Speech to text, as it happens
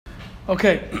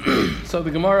Okay, so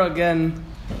the Gemara again.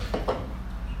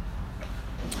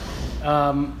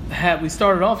 We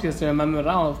started off yesterday on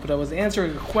Memad Aleph, but I was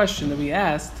answering a question that we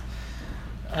asked.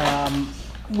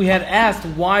 We had asked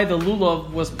why the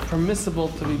lulav was permissible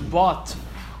to be bought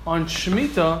on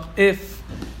Shemitah if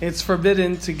it's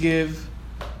forbidden to give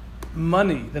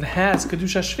money that has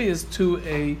Kedusha Shvius to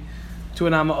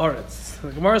an Am Ha'aretz.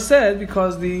 The Gemara said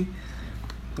because the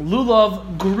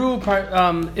lulav grew,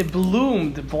 it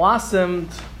bloomed, it blossomed,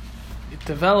 it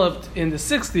developed in the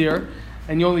 6th year,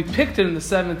 and you only picked it in the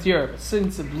 7th year. But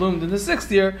since it bloomed in the 6th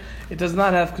year, it does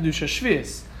not have Kedusha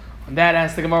Shvius. On that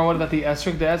asked the Gemara, what about the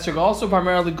esrog? The esrog also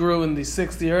primarily grew in the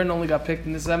 6th year and only got picked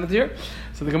in the 7th year.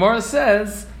 So the Gemara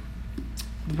says,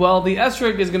 well, the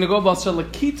esrog is going to go basar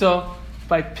lakita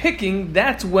by picking.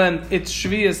 That's when its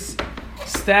Shvius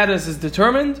status is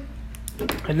determined,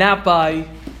 and not by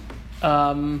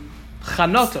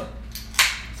chanota,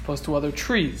 as opposed to other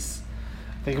trees.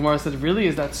 The Gemara said, really,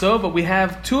 is that so? But we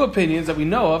have two opinions that we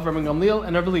know of, Rabbi Gamliel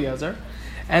and Rabbi Eliezer,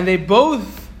 and they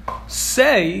both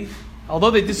say,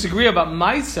 although they disagree about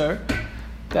Meiser,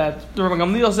 that Rabbi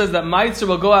Gamliel says that Meiser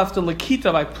will go after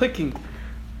Lakita by picking,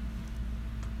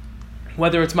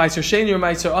 whether it's Meiser Sheni or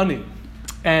Meiser Ani.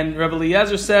 And Rabbi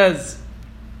Eliezer says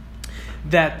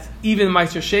that even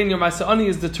Meiser Sheni or Meiser Ani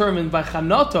is determined by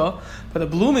Chanota, by the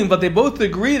blooming, but they both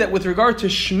agree that with regard to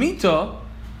Shemitah,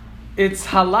 its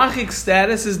halachic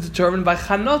status is determined by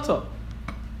Chanota,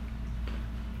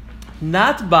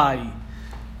 not by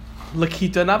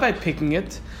Lakita, not by picking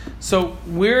it. So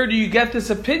where do you get this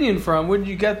opinion from? Where do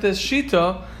you get this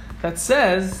shita that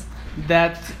says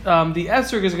that the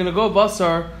esrog is going to go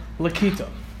basar Lakita?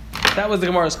 That was the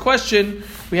Gemara's question.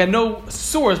 We had no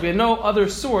source, we had no other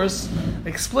source,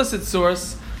 explicit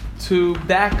source, to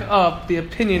back up the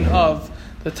opinion of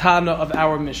the Tana of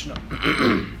our Mishnah.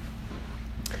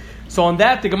 So on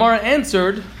that, the Gemara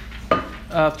answered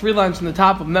 3 lines from the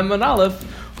top of Memad Aleph.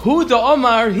 Hu da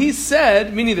Omar, he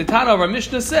said, meaning the Tana of our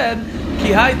Mishnah said,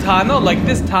 Ki hai Tana, like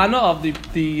this Tana of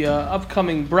the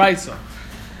upcoming Braisa.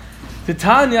 The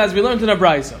Tanya, as we learned in a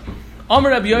Braisa.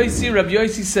 Omar Rabbi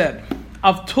Yosi said,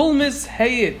 Avtulmis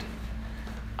Hayid,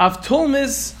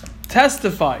 Avtulmis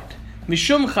testified,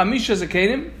 Mishum Chamisha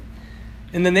Zakenim,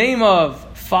 in the name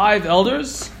of 5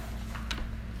 elders,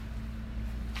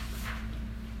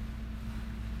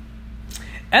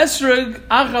 Esrog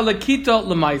Acha Lakita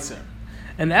Lemaiser.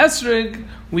 And esrog,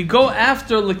 we go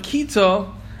after Lakita,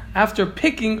 after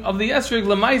picking of the esrog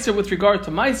Lemaiser with regard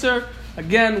to Meiser.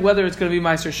 Again, whether it's going to be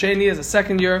Meiser Sheni as a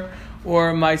 2nd year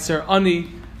or Meiser Ani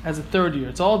as a 3rd year.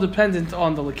 It's all dependent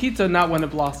on the Lakita, not when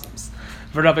it blossoms.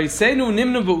 V'Rabbeisenu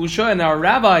Nimnu B'Usha, and our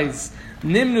rabbis,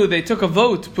 Nimnu, they took a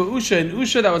vote, B'Usha, in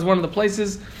Usha, that was one of the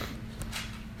places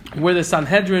where the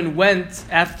Sanhedrin went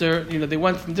after, they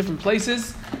went from different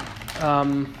places.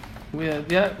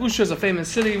 Usha is a famous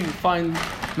city. We find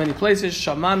many places.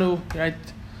 Shamanu, right?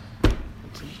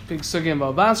 Big sugi in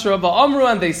Basra.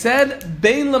 Va'amru, and they said,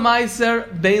 Bein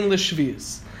lemaiser, bein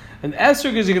l'shvius. And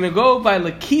esrog is going to go by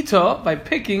lakita, by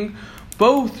picking,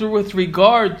 both with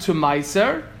regard to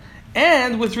meiser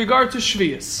and with regard to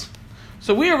shvius.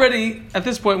 So we already, at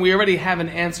this point, we already have an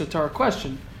answer to our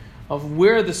question of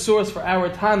where the source for our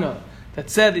Tana that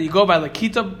said that you go by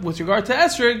lakita with regard to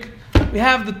esrog. We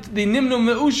have the Nimnu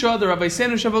Me'usha, the Rabbi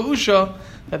Senu Shava Usha,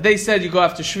 that they said you go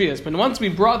after Shvius. But once we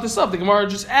brought this up, the Gemara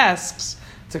just asks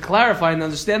to clarify and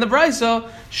understand the Braisa,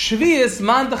 Shvius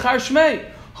man dachar shmei.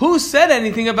 Who said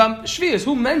anything about Shvius?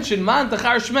 Who mentioned man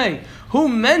dachar shmei? Who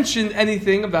mentioned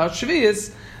anything about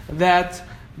Shvius that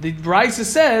the Braisa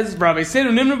says, Rabbi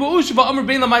Senu Nimnu Me'usha, va'amr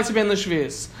bein l'maiser bein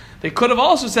l'Shvius. They could have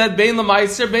also said bein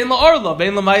l'maiser, bein l'Orla,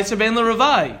 bein l'maiser, bein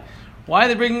l'Ravai. Why are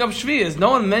they bringing up Shvius?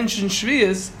 No one mentioned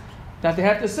Shvius, that they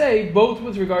have to say both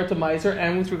with regard to Meiser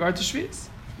and with regard to Shvius.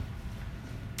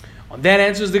 On that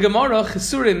answers the Gemara,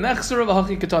 Chesurin, Nechsura,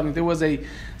 V'hachi Katani. There was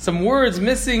some words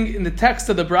missing in the text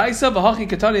of the Braisa, V'hachi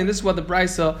Katani, and this is what the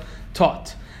Braisa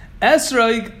taught.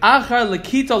 Esrog Achar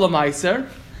Lakita L'Meiser,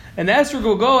 and Esrog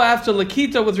will go after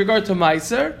Lakita with regard to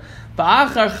Meiser,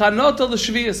 V'achar Chanota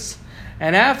L'Shvius,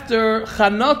 and after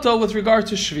Chanota with regard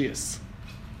to Shvius.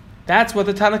 That's what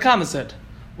the Tanakama said,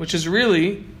 which is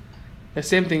really the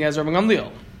same thing as Rabbi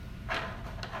Gamliel.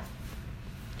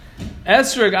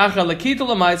 Esrog acha lakita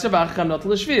l'maiser v'acha not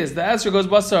l'shvius. The esrog goes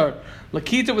basar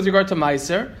lakita with regard to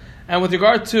maiser, and with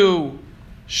regard to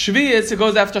shvius, it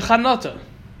goes after chanota.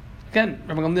 Again,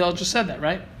 Rabbi Gamliel just said that,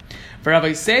 right? For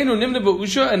Rabbi Seinu nimna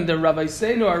b'usha, and the Rabbi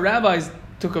Seinu, our rabbis,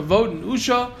 took a vote in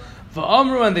Usha,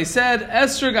 v'amru, and they said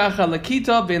esrog acha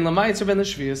lakita ben l'maiser ben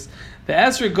l'shvius. The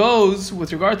esrog goes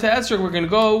with regard to esrog. We're going to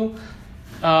go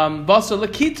basar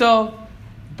lakita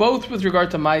both with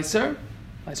regard to Meiser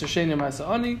Sheni and Meiser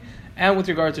Ani, and with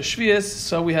regard to Shvius.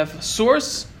 So we have a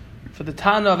source for the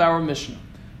Tana of our Mishnah.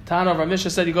 Tana of our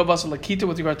Mishnah said you go basar lakita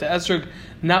with regard to Esrog,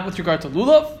 not with regard to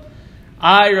Lulav.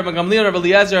 Rabbi Gamliel and Rabbi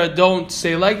Eliezer don't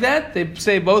say like that. They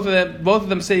say both of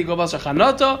them say you go basar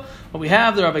chanata. But we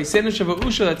have the Rabbi Seinu Sheva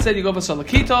Usha that said you go basar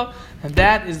lakita, and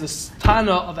that is the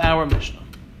Tana of our Mishnah.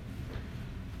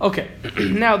 Okay,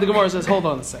 now the Gemara says, hold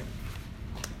on a second.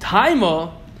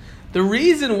 Taima, the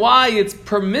reason why it's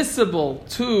permissible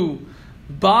to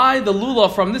buy the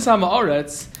lulav from this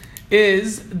Hamaretz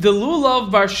is the lulav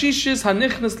barshishis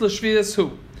hanichnas l'shvius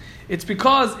hu. It's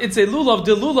because it's a lulav,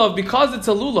 the lulav, because it's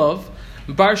a lulav,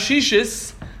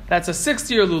 barshishis, that's a 6th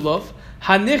year lulav,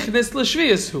 hanichnas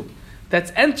l'shvius hu,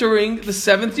 that's entering the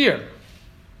 7th year.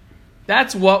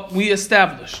 That's what we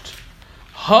established.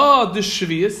 Ha the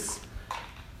shvius.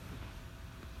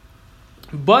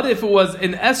 But if it was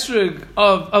an esrog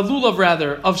of a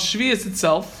lulav of shvius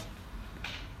itself,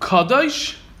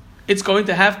 kadosh, it's going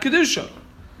to have kedusha.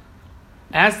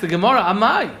 Ask the Gemara,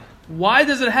 Amai, why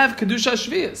does it have kedusha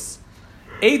shvius?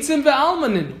 Eitzim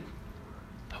ve'almanin.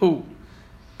 Who?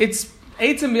 It's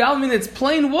eitzim ve'almanin. It's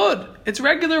plain wood. It's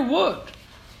regular wood.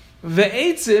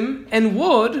 Ve'eitzim and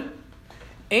wood,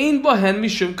 ein bohen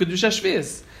mishum kedusha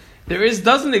shvius.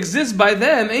 Doesn't exist by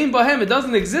them. Ein bohem. It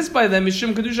doesn't exist by them.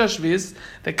 Mishum kedusha shvius.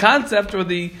 The concept or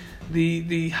the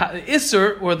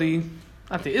isser or the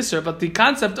not the isser, but the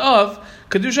concept of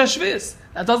kedusha shvius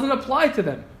that doesn't apply to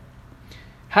them.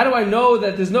 How do I know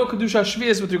that there's no kedusha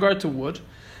shvius with regard to wood?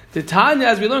 The Tanya,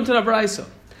 as we learned in Abraisa,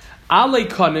 ale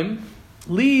konim,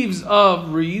 leaves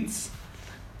of reeds,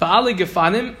 va'ale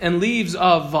gefanim, and leaves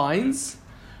of vines,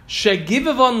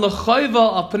 shegivavon l'choiva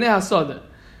al pnei hasadeh.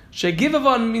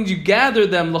 Shegivavon means you gather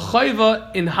them,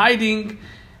 l'choiva, in hiding,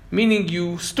 meaning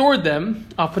you stored them,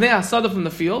 al pnei hasadeh, from the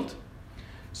field.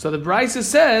 So the Braisa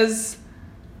says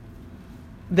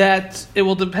that it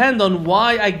will depend on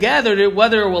why I gathered it,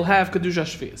 whether it will have kedusha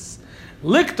shvius.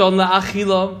 Likton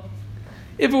la'achila,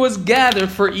 if it was gathered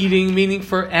for eating, meaning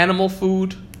for animal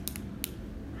food,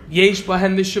 yesh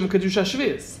bahen mishum kedusha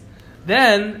shvius,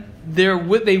 then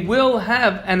they will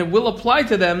have, and it will apply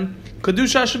to them,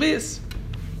 kedusha shvius.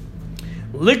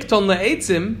 Likton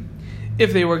la'etzim,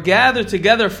 if they were gathered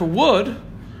together for wood,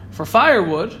 for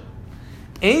firewood,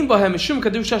 ein bahem mishum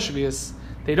kedusha shvius,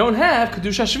 they don't have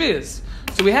kedusha shvius.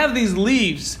 So we have these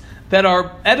leaves that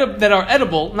are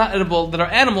edible, not edible, that are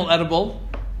animal edible.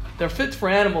 They're fit for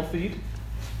animal feed,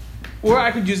 or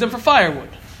I could use them for firewood.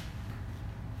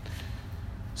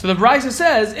 So the Brisa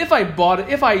says, if I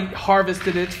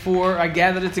harvested it I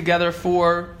gathered it together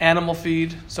for animal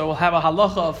feed, so we'll have a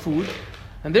halacha of food,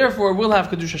 and therefore we'll have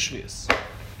kedusha shvius.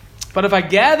 But if I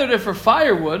gathered it for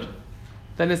firewood,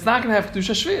 then it's not going to have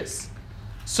kedusha shvius.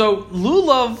 So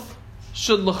lulav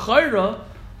should l'chayra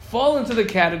fall into the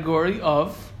category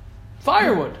of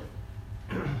firewood,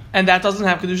 and that doesn't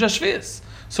have kedusha shvius.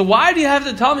 So why do you have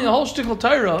to tell me a whole shtickle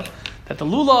Torah that the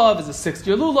lulav is a 6th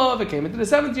year lulav, it came into the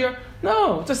 7th year?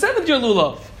 No, it's a 7th year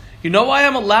lulav. You know why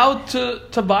I'm allowed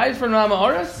to buy it from Rama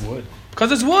Oris? Wood.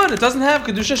 Because it's wood. It doesn't have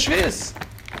kedusha shvius.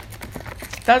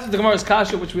 That's the Gemara's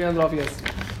kasha, which we ended off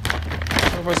yesterday.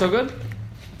 So far, so good.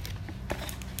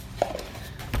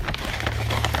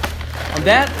 On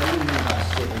that,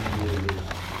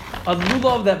 a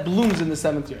lulav that blooms in the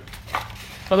 7th year.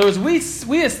 In other words, we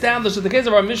established that the case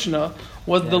of our Mishnah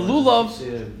was the lulav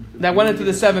that went into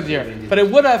the 7th year. But it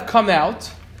would have come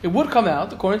out,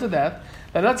 according to that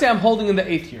let's say I'm holding in the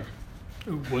 8th year.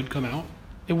 It would come out?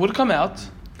 It would come out.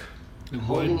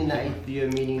 Holding in the 8th year,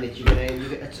 meaning that you're going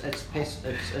to,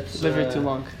 it's live here too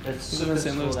long. It's sukkahs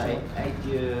for the 8th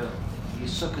year. Your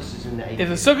sukkahs is in the 8th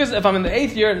year. If I'm in the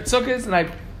 8th year and it's sukkahs and I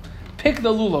pick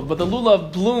the lulav, but the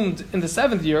lulav bloomed in the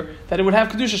 7th year, that it would have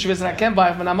kedusha shvius and I can't buy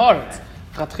it from an amaretz,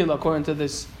 according to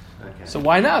this. Okay. So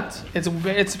why not? It's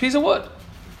a piece of wood,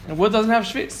 and wood doesn't have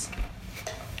shvius.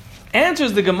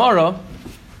 Answers the Gemara,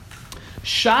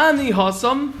 shani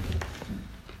hasam.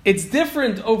 It's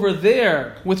different over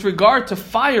there with regard to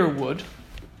firewood,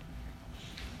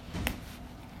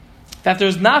 that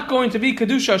there's not going to be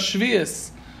kedusha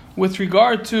shvius with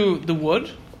regard to the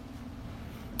wood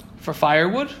for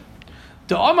firewood.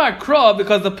 The Amar Kra,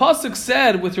 because the pasuk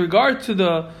said with regard to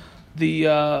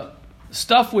the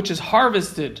stuff which is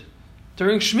harvested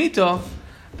during Shemitah,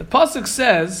 the pasuk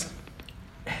says,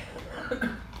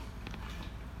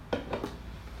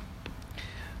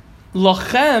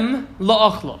 Lochem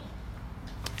la'achla.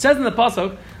 It says in the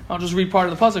pasuk, I'll just read part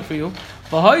of the pasuk for you.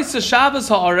 V'hoisa Shabbos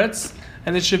ha'aretz,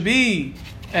 and it should be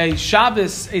a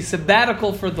Shabbos, a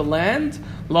sabbatical for the land.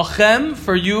 Lochem,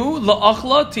 for you,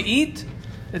 la'achla, to eat,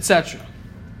 etc.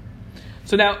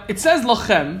 So now, it says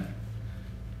lochem.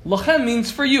 Lochem means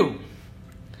for you.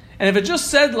 And if it just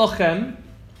said lochem,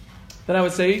 then I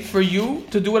would say for you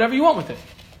to do whatever you want with it.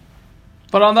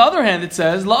 But on the other hand, it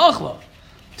says la'achla,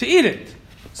 to eat it.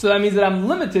 So that means that I'm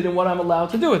limited in what I'm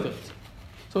allowed to do with it.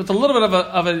 So it's a little bit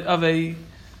of a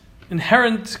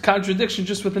inherent contradiction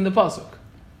just within the pasuk.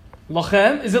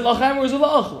 Lachem, is it lachem or is it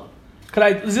la'achla?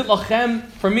 Is it lachem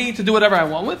for me to do whatever I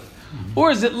want with?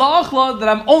 Or is it la'achla that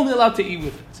I'm only allowed to eat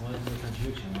with it? What is the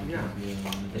contradiction? Yeah.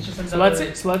 So let's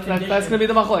see. So that's going to be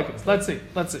the machlekes. Let's see.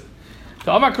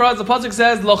 The Amar Kraz, the pasuk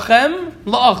says lachem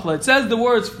la'achla. It says the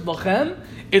words lachem,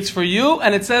 it's for you,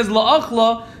 and it says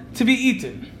la'achla, to be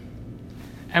eaten.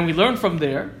 And we learn from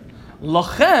there,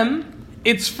 lachem,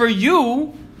 it's for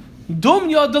you,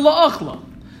 dumya de la'achla,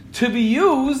 to be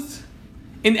used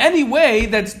in any way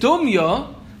that's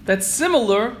dumya, that's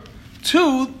similar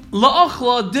to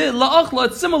la'achla,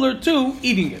 it's similar to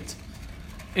eating it.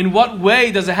 In what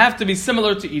way does it have to be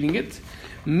similar to eating it?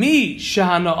 Mi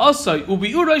shahana asay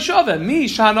ubi uray shave. Mi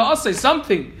shahana asay,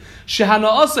 something shahana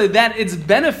asay, that its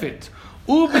benefit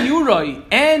ubi uray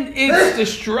and its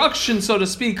destruction, so to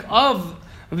speak, of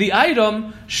the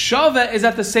item shave is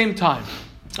at the same time.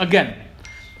 Again,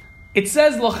 it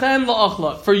says lachem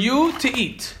la'achla, for you to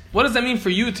eat. What does that mean, for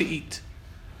you to eat?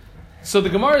 So the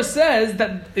Gemara says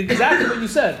that exactly what you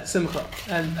said, Simcha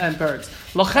and Peretz.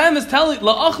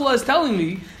 La'achla is telling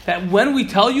me that when we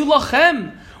tell you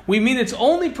lachem, we mean it's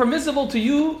only permissible for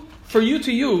you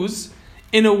to use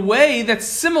in a way that's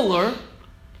similar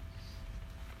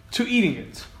to eating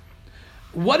it.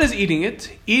 What is eating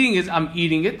it? Eating is I'm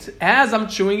eating it. As I'm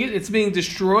chewing it, it's being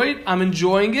destroyed. I'm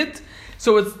enjoying it.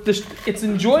 So its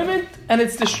enjoyment and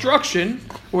its destruction,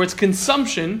 or its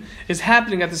consumption, is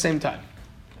happening at the same time.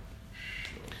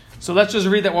 So let's just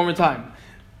read that one more time.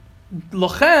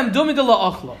 Lochem dumya de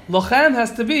la'achla. Lochem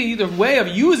has to be the way of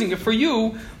using it for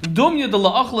you. Dumya de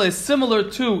la'achla is similar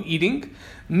to eating.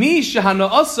 Mi shehana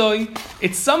asay,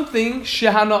 it's something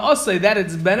shehana asay, that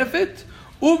its benefit,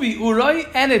 ubi uray,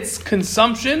 and its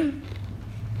consumption,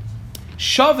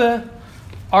 shave,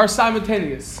 are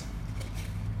simultaneous.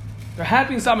 They're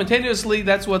happening simultaneously.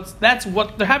 That's what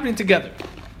they're happening together.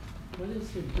 What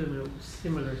is it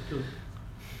similar to?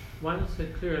 Why not say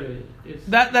clearly?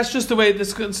 That's just the way the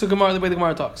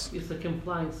Gemara talks. It's like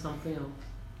implying something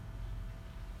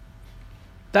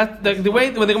else. The way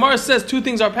when the Gemara says two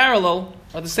things are parallel,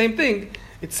 are the same thing,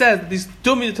 it says these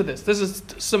dumya to this. This is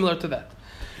similar to that.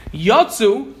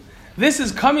 Yatsu, this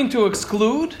is coming to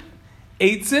exclude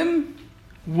eitzim,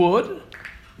 wood,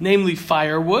 namely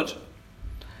firewood.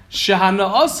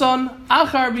 Shahana asan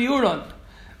achar biuran,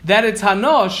 that it's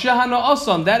hana. Shahana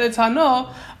asan, that it's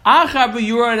hana. Achar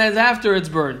biuran, as after it's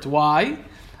burnt. Why?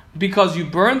 Because you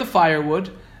burn the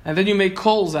firewood and then you make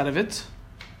coals out of it,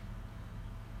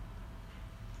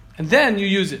 and then you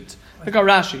use it. Look at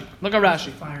Rashi. Look at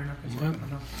Rashi.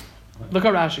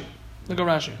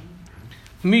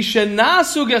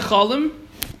 Mishenasu gechalim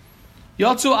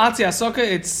yatsu atzi hasaka.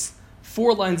 It's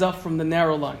 4 lines up from the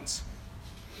narrow lines.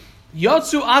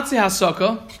 Yatsu atzi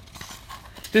hasaka.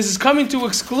 This is coming to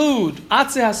exclude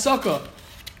atzi hasaka,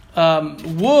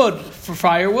 wood for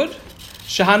firewood.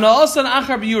 Shahana asan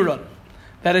achar biuran,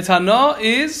 that its hana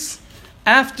is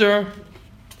after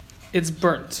it's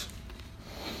burnt.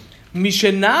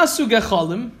 Mishenasu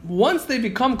gechalim, once they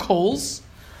become coals,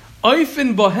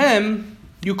 oifin bohem,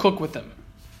 you cook with them.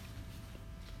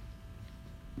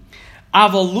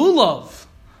 Aval lulav,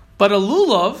 but a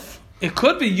lulav, it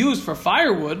could be used for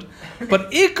firewood,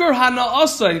 but ikar hana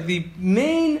asay, the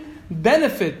main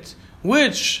benefit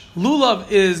which lulav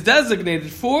is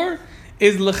designated for,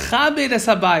 is lechabed es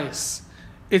habayis.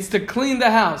 It's to clean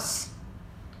the house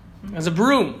as a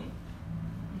broom.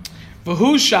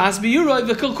 V'hu shas biyuroi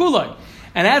v'kilkuloi.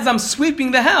 And as I'm sweeping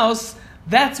the house,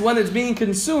 that's when it's being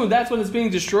consumed. That's when it's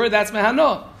being destroyed. That's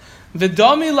mehana.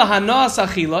 V'dami lahana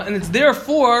asachila, and it's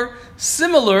therefore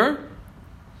similar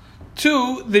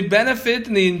to the benefit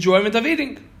and the enjoyment of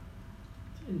eating.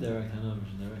 Indirect hana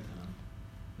versus direct hana.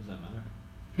 Does that matter?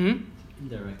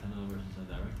 Indirect hana versus a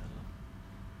direct hana.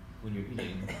 When you're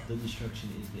eating, the destruction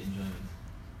is the enjoyment.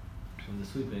 From the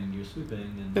sweeping, you're sweeping,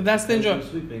 and but that's the enjoyment.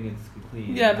 You're sweeping, it's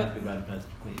clean. Yeah, but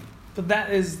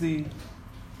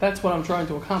that's what I'm trying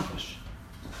to accomplish.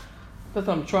 That's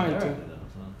what I'm trying to.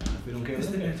 If we don't care.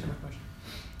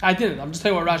 I didn't. I'm just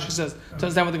telling you what Rashi says to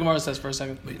understand what the Gemara says for a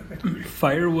second.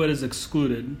 Firewood is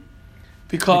excluded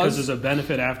because there's a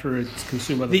benefit after it's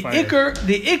consumed by the fire.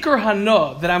 The ikar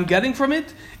hana that I'm getting from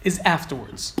it is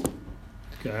afterwards.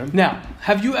 Okay. Now,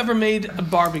 have you ever made a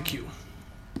barbecue?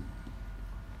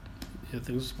 Yeah,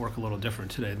 things work a little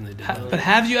different today than they did. But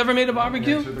have you ever made a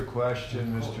barbecue? Answer the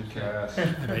question, Mr. Cass.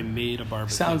 Have I made a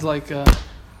barbecue? Sounds like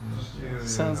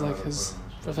his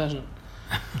profession.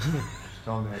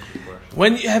 Tell him to answer the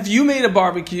question. Have you made a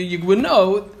barbecue? You would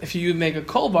know if you make a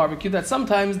coal barbecue that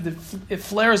sometimes it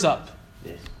flares up.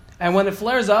 Yes. And when it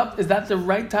flares up, is that the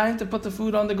right time to put the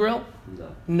food on the grill? No.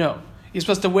 No. You're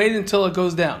supposed to wait until it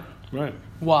goes down. Right.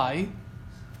 Why?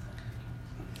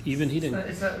 Even heating.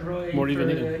 It's not really More even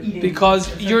eating.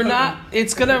 Because It's you're not not.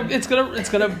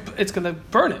 It's gonna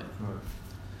burn it.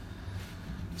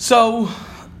 So,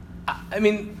 I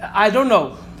mean, I don't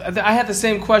know. I had the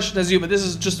same question as you, but this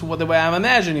is just the way I'm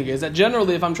imagining it. Is that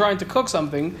generally, if I'm trying to cook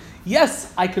something,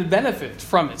 yes, I could benefit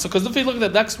from it. So, because if we look at the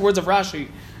next words of Rashi,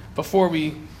 before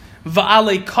we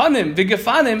va'ale kanim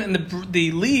v'gefanim, and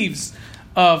the leaves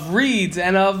of reeds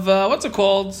and of what's it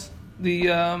called, the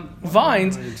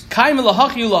vines, kaim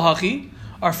lahachi ulahachi,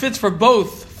 are fit for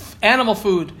both animal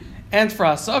food and for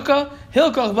hasaka.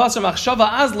 Hilkach basar machshava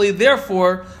azli,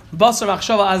 therefore basar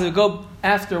machshava azli, go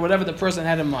after whatever the person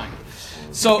had in mind.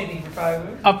 So,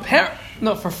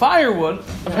 for firewood,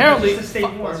 apparently, to stay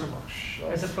warm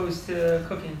as opposed to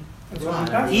cooking.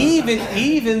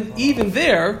 even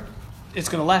there, it's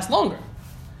going to last longer.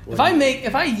 If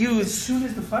I use, As soon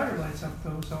as the fire lights up,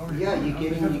 though, so Yeah, you're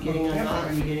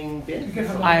getting benefit.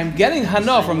 I am getting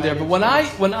hana from there. But when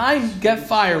I get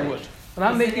firewood, when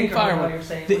I'm making firewood,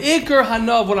 the ikar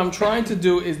hana of what I'm trying to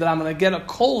do is that I'm going to get a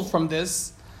coal from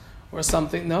this or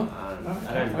something. No,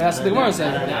 that's what the Gemara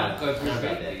said.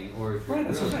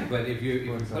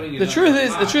 The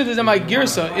truth is in my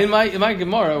girsa, in my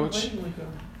Gemara, which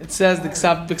it says the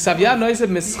Ksavya noisav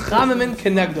mischamimin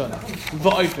kenegdon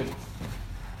va'ofen.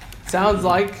 Sounds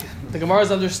like the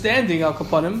Gemara's understanding al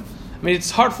kapanim. I mean,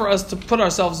 it's hard for us to put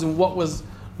ourselves in what was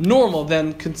normal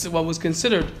than what was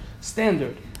considered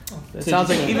standard. It sounds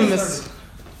like even this.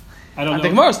 I don't know. The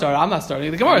Gemara started. I'm not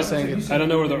starting. The Gemara is saying it. I don't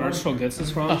know where the Arshel gets this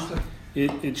from.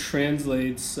 It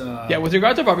translates. Yeah, with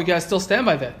regard to barbecue, I still stand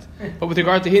by that. But with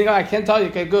regard to heating, I can't tell you.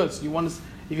 Okay, good. So you want to,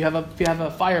 if you have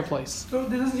a fireplace. So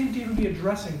there doesn't seem to even be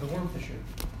addressing the warmth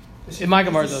issue. In my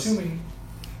Gemara does. Assuming,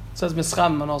 It says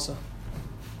mischamin also.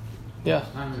 Yeah.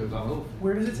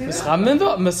 where does it say that?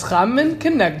 Mischamin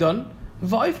kenegdon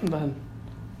va'ofen bahen.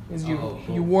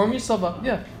 You warm yourself up.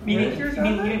 Yeah. Meaning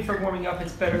even for warming up,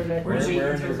 it's better that Where is it?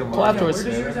 Well, afterwards.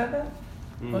 Where does yours have that?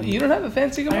 Well, you don't have a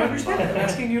fancy I Gemara. understand that.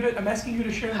 I'm asking you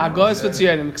to share. Hagos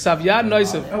v'tziyanim ksav yad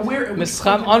noisav Where?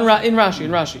 mischam in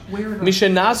Rashi. Where?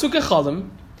 Mishenasu kechalim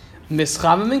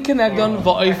mischamim kenegdon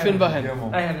va'ofen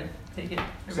bahen. I have it. Take it.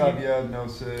 Xavier, no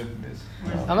sir,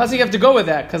 I'm not saying you have to go with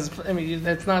that because I mean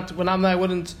that's not when I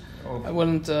wouldn't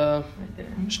Right there.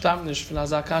 stamnish for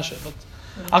nazakasha. But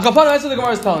al kapara, that's what the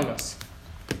Gemara is telling us.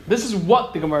 This is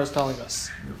what the Gemara is telling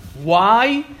us.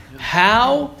 Why?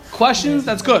 How? Questions?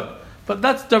 That's good. But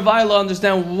that's Dervaila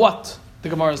understand what the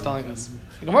Gemara is telling us.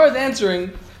 The Gemara is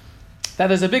answering that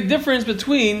there's a big difference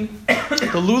between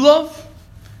the lulav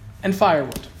and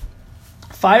firewood.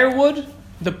 Firewood,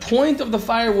 the point of the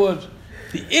firewood,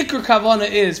 the ikr kavana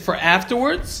is for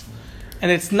afterwards, and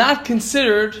it's not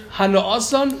considered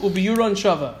hana'asan ubiyuran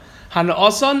shava.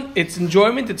 Hana'asan, its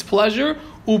enjoyment, its pleasure,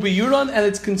 ubiyuran, and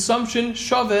its consumption,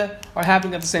 shava, are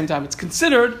happening at the same time. It's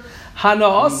considered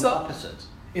hana'asa. Opposite.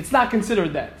 It's not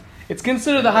considered that. It's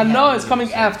considered the hana is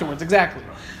coming afterwards. Exactly.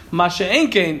 Masha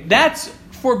enkein, that's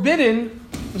forbidden.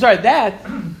 That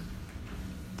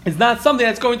is not something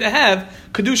that's going to have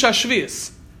kedusha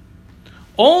shvius.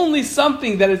 Only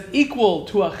something that is equal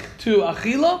to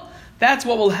achila, that's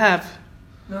what will have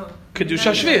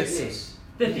kedusha shvius.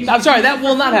 Yes. I'm sorry, that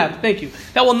will not have. Thank you.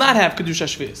 That will not have kedusha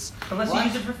shvius. Unless What?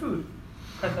 you use it for food.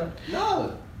 I thought.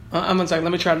 No. I'm one second.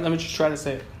 Let me just try to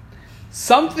say it.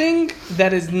 Something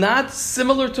that is not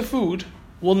similar to food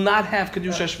will not have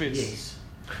kedusha shvius. Yes.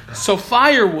 So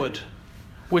firewood,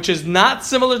 which is not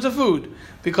similar to food,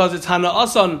 because it's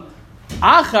hana'asan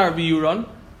achar biyuran,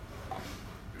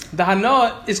 the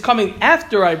hana is coming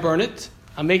after I burn it,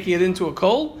 I'm making it into a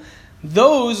coal,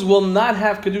 those will not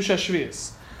have kedusha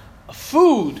shvius.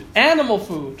 Food, animal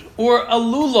food, or a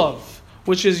lulav,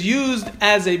 which is used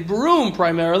as a broom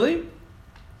primarily,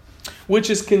 which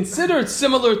is considered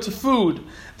similar to food,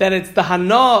 that it's the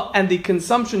hana and the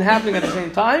consumption happening at the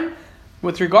same time,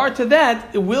 with regard to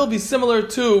that, it will be similar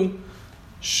to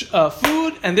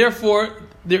food, and therefore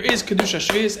there is kedusha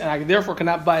shvius, and I therefore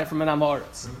cannot buy it from an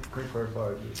amaretz. Quick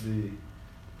clarify, the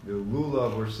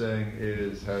lulav we're saying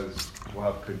will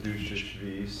have kedusha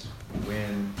shvius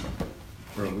when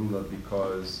for a lulav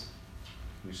because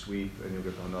you sweep and you'll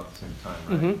get the hana at the same time,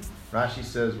 right? Mm-hmm. Rashi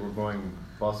says we're going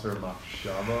basar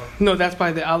machshava. No, that's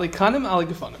by the ali kanim, ali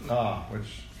gefanim.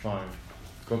 Which fine.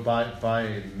 But by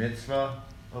a mitzvah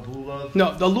of lulav,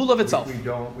 No, the lulav itself.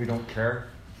 we don't care.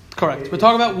 Correct. We're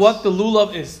talking about what the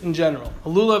lulav is in general. A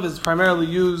lulav is primarily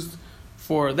used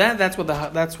for that. That's what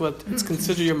it's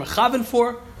considered your mechaven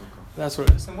for. That's what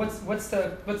it is. And what's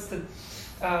the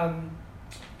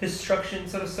destruction,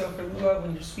 so for lulav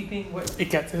when you're sweeping?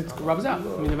 It rubs out. I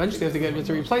mean, eventually you have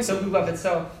to replace So it. lulav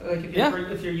itself, like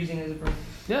if you're using it as a broom.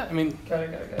 Yeah, I mean, Got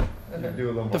it.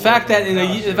 Okay. the fact that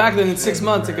in 6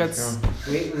 months it gets.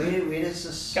 Where does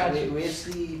this? Gotcha. Where's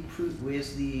the proof?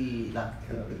 Where's the the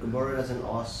Gemara doesn't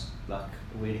ask how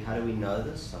do we know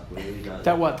this? Where do we know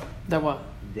That what?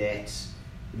 That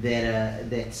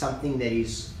something that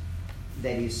is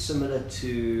similar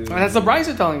to. That's the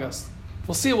Brisa telling us.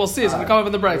 We'll see. It's going to come up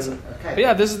in the Brisa. Okay. But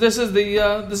yeah, this is the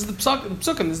psukim. This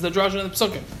is the drasha and the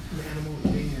psukim. The animal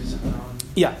eating is.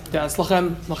 Yeah, it's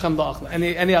lachem ba'achla.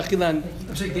 Any achila and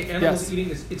I'm saying the animal Yes. eating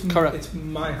is Correct. It's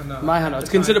my hana. my hana. It's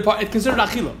considered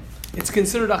achila. It's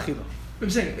considered achila. I'm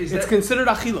saying It's considered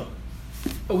achila.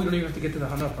 Oh, we don't even have to get to the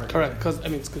hana part. Correct, because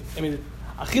it's good.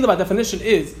 Achila by definition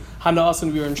is hana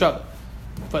asan v'yur and shabbat.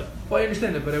 But Well, I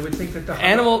understand it, but I would think that the hana,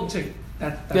 Animal- I'm saying,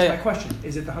 that's Yeah, my yeah. question.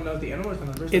 Is it the hana of the animal or the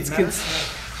hana of the person? It's Does it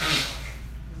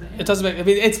matter? it doesn't make.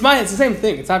 It's the same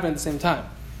thing. It's happening at the same time.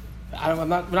 We're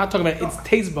not talking about its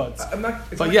taste buds. I'm not.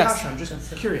 It's But not yes. kasha, I'm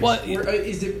just curious. Well,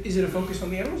 Is it a focus on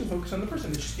the animals or a focus on the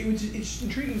person? It's just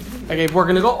intriguing to me. Okay, if we're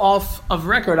going to go off of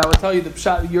record, I would tell you the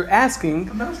pshat. You're asking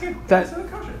I'm not asking. that It's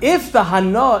not kasha. if the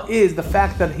hana is the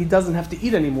fact that he doesn't have to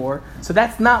eat anymore, so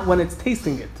that's not when it's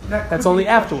tasting it. That That's could only be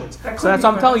a question. afterwards. That So could that's be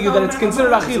why I'm a telling you question. that it's No, considered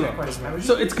I'm not asking that achila. question. I was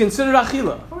So just- it's considered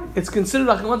achila. It's considered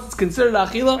achila. Once it's considered I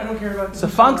achila, don't care about. so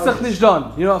fangsach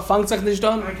nishdon. You know what fangsach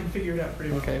nishdon? I can figure it out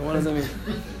pretty well. Okay, what does that mean?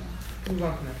 Move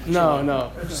on from that.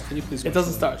 No. Okay. Can you please? It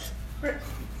doesn't start. Right.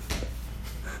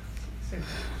 Same.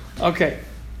 Okay.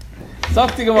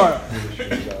 Talk to Gemara.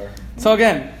 So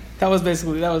again, that was the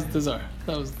Zar.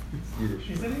 That was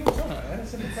She said it was on.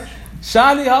 That's a simple question.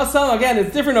 Shani Hasam. Again,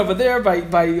 it's different over there by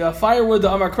firewood.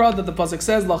 The Amar Krad that the pasuk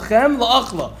says lachem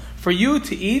la'achla, for you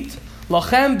to eat.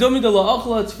 Lachem dumi de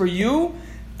la'achla. It's for you.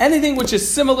 Anything which is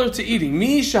similar to eating.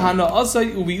 Mi shahana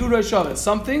asay ubiura shaveh.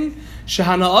 Something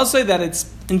shahana asay that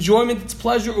its enjoyment, its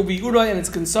pleasure, ubiura, and its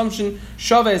consumption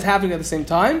shaveh is happening at the same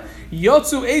time.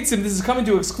 Yotzu eitzim. This is coming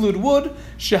to exclude wood.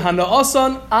 Shahana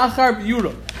asan achar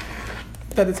biura.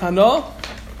 That its hana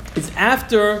is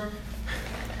after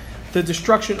the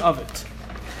destruction of it.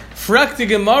 Frekti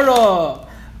Gemara,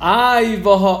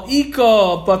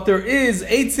 v'ha'ika, but there is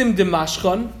eitzim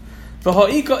demashchan.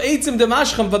 V'ha'ika eitzim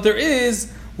demashchan, but there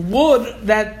is wood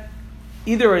that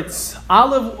either it's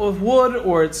olive of wood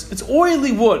or it's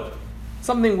oily wood,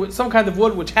 something with some kind of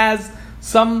wood which has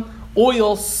some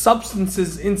oil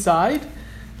substances inside.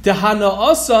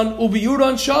 Dehana asan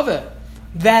ubiyuran shaveh,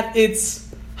 that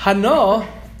it's hana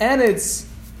and its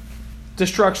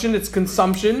destruction, its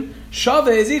consumption,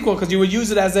 shaveh is equal because you would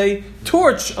use it as a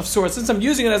torch of sorts. Since I'm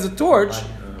using it as a torch,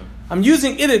 I'm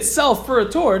using it itself for a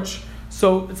torch.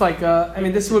 So it's like,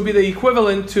 this would be the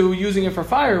equivalent to using it for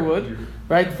firewood,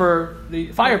 right? For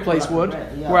the fireplace wood,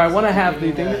 where I want to have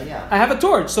the thing. I have a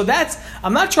torch. So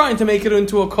I'm not trying to make it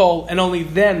into a coal and only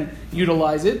then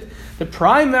utilize it. The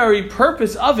primary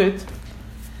purpose of it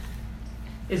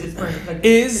Is it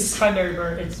Is- it's primary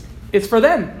burn? it's for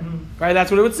then, right? That's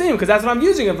what it would seem, because that's what I'm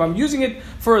using it for. I'm using it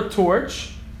for a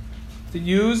torch, to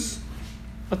use,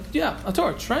 a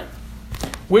torch, right?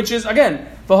 Which is, again,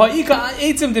 but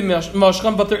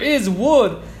there is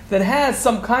wood that has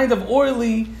some kind of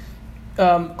oily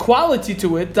quality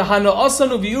to it, that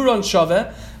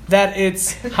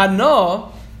its hana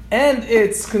and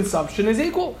its consumption is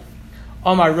equal.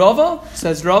 Amar Rava,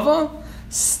 says Rava,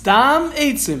 stam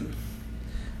eitzim,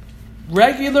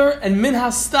 regular and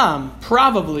minhas stam,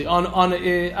 probably on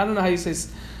I don't know how you say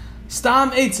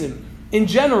stam eitzim. In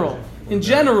general,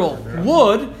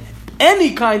 wood,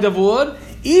 any kind of wood,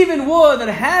 even wood that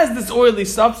has this oily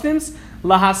substance,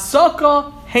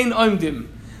 lahasaka hein oimdim.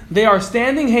 They are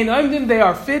standing, hein oimdim. They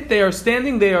are fit. They are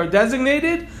standing. They are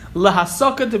designated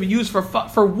lahasaka to be used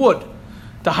for wood.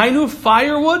 The hainu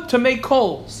firewood to make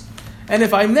coals. And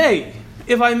if I may,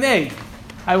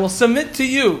 I will submit to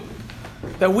you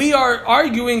that we are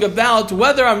arguing about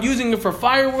whether I'm using it for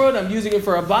firewood, I'm using it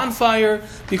for a bonfire,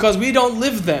 because we don't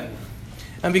live then.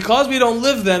 And because we don't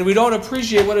live then, we don't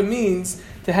appreciate what it means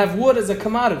to have wood as a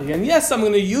commodity. And yes, I'm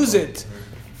going to use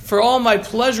for all my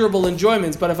pleasurable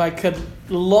enjoyments, but if I could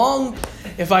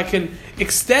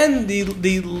extend the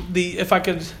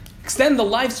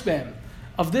lifespan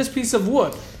of this piece of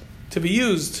wood to be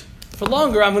used for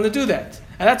longer, I'm going to do that.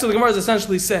 And that's what the Gemara is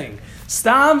essentially saying.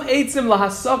 Stam eitzim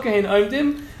lahasaka hein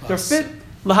oimdim. They're fit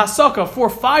lahasaka, for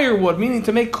firewood, meaning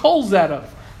to make coals out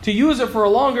of, to use it for a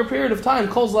longer period of time.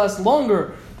 Coals last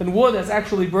longer than wood that's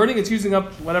actually burning. It's using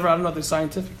up whatever, I don't know the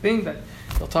scientific thing that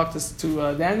they'll talk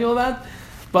to Daniel about.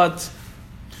 But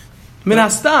min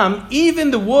hastam,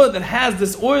 even the wood that has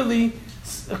this oily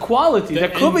quality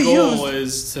that could be used. The goal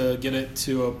is to get it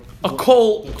to a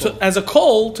coal, as a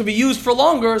coal to be used for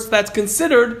longer, so that's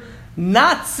considered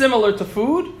not similar to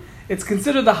food. It's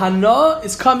considered the hana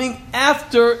is coming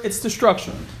after its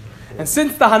destruction. And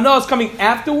since the hana is coming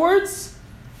afterwards,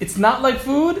 it's not like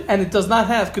food and it does not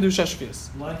have kedusha shvius.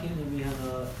 Why can't we have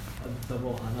a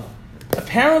double hana?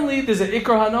 Apparently there's an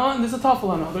ikar hana and there's a tafel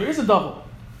hana. There is a double.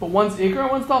 But one's ikar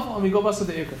and one's tafel, and we go back to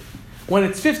the ikar. When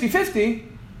it's 50-50,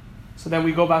 so then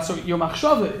we go back to your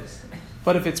machshava is.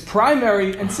 But if it's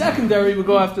primary and secondary, we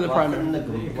go after the primary.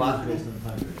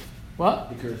 What?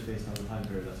 Because it's based on the time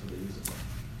period, that's what they use it for.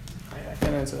 I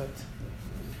can't answer that.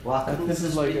 Why couldn't This is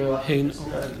this like be, a why pain.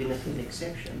 couldn't this been an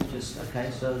exception? Just okay,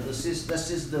 so this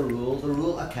is the rule. The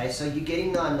rule, okay, so you're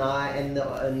getting the anai and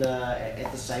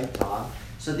at the same time.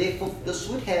 So therefore, this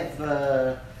would have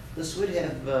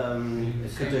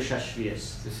kedusha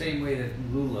shvius. The same way that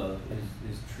lulav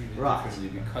is treated differently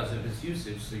because of its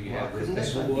usage. So you have this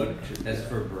type of wood that's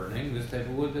for burning, this type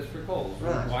of wood that's for coals.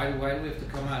 Right. Why do we have to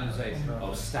come out and say,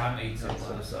 oh, stam ate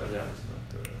something?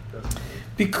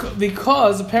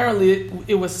 Because apparently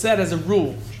it was said as a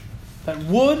rule that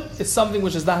wood is something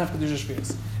which does not have kedusha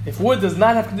shvius. If wood does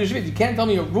not have kedusha shvius, you can't tell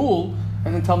me a rule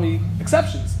and then tell me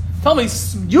exceptions. Tell me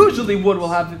usually wood will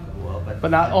have it, but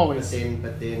not always.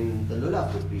 But then the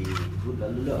lulav would be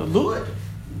lulav.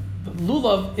 The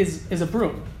lulav is a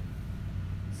broom.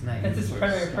 That's its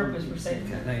primary purpose, we're saying.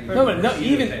 No,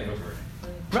 even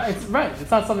right. It's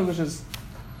not something which is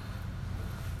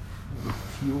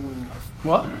fueling.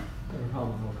 What? The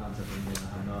problem with the whole concept of being a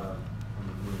hana on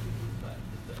the movie is that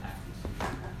the act is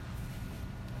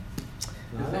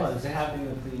it's having a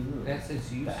clean room. That's its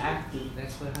use. The act.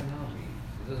 That's what hana means.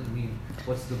 It doesn't mean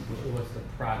what's the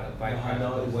product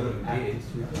byproduct of what it is.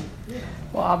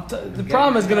 Well, the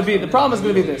problem is going to be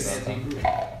this.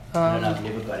 I've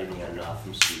never got any hana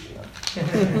from sleeping.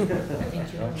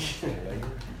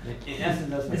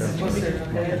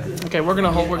 Okay, we're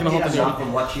gonna hold the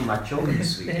I'm watching my children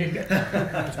sleep.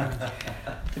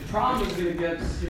 The problem is going to get